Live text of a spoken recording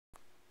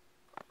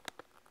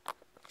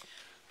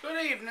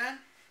Good evening.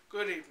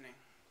 Good evening.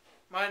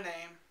 My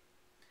name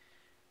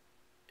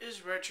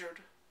is Richard.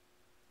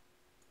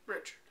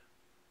 Richard.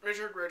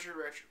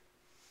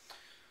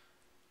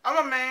 I'm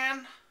a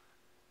man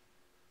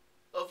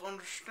of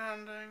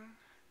understanding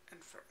and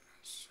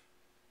fairness.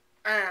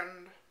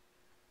 And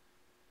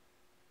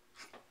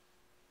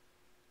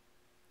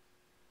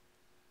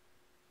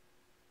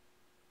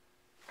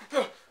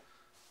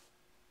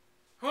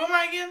who am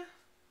I again?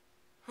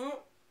 Who?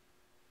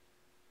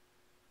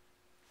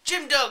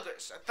 Jim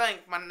Douglas. I think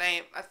my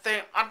name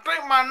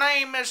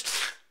is.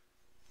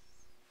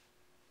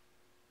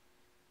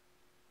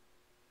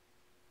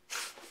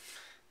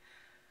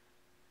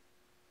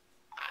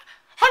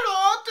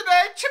 Hello,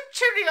 today, Chip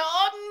Cheerio,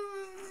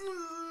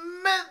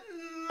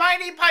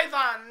 Mighty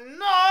Python.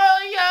 Oh,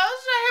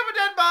 yes, I have a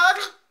dead bug.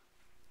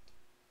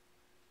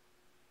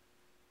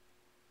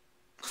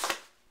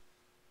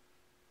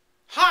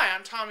 Hi,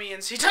 I'm Tommy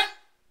NC10.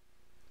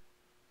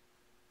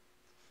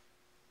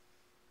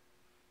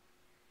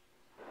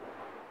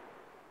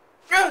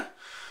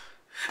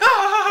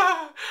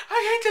 I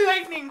hate the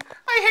lightning.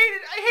 I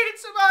hate it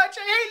so much.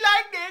 I hate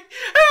lightning.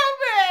 Oh,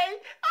 man.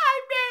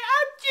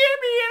 I'm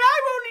Jimmy, and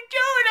I'm only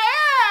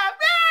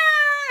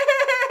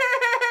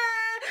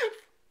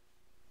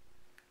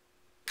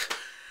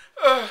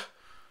 2.5.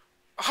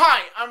 Hi,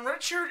 I'm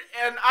Richard,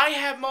 and I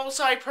have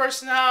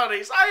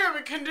multi-personalities. I have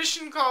a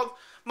condition called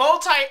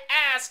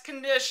multi-ass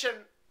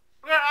condition,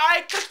 where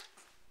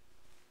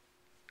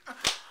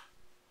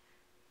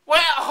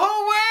well,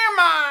 who am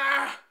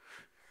I?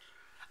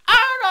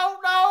 I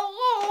don't know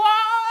who I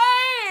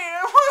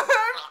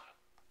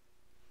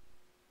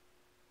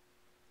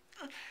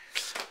am.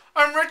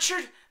 I'm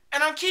Richard,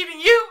 and I'm keeping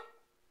you